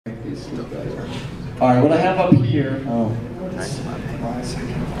All right, what I have up here. Oh.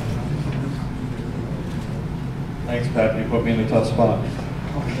 Thanks, Pat. You put me in a tough spot.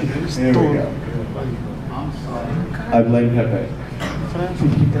 There we go. I blame Pepe.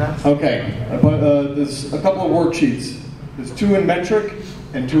 Okay, there's a couple of worksheets. There's 2 in metric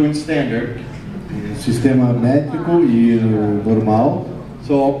and 2 in standard. Sistema métrico e o normal.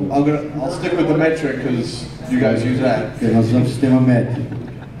 So I'll stick with the metric because you guys use that. Nós usamos sistema métrico.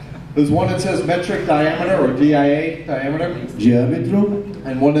 There's one that says metric diameter or DIA diameter. Diâmetro.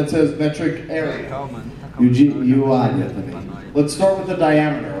 And one that says metric area. E o área também. Let's start with the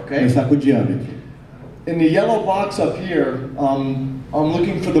diameter, okay? Começar com o diâmetro. In the yellow box up here, I'm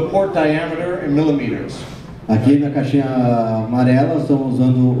looking for the port diameter in millimeters. Aqui na caixinha amarela, nós estamos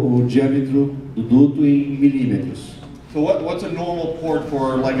usando o diâmetro do duto em milímetros. So what's a normal port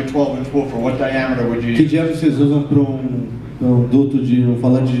for like a 12-inch woofer? What diameter would you Que use? diâmetro vocês usam para um duto de um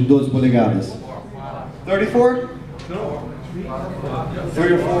falante de 12 polegadas? 34?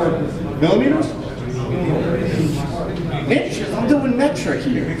 3 or 4 millimeters? Inches? I'm doing metric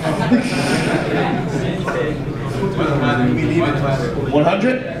here.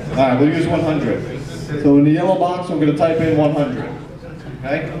 100? All right, we'll use 100. So in the yellow box, I'm going to type in 100.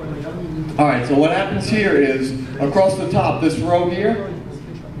 Okay? All right, so what happens here is, across the top, this row here,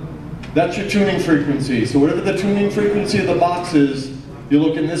 that's your tuning frequency. So whatever the tuning frequency of the box is, you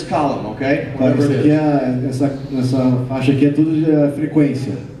look in this column, okay? Whatever it is. Essa faixa aqui é tudo de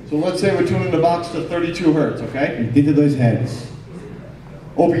frequência. So let's say we're tuning the box to 32 hertz, okay? 32 Hz.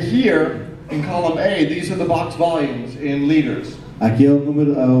 Over here, in column A, these are the box volumes in liters. Aqui é o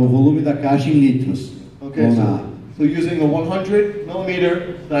volume da caixa em litros. Okay, so using a 100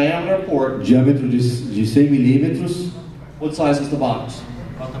 millimeter diameter port. Diâmetro de 100 milímetros. What size is the box?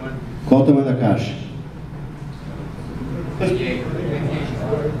 Qual o tamanho da caixa? 58?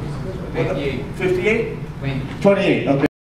 28? 28, okay.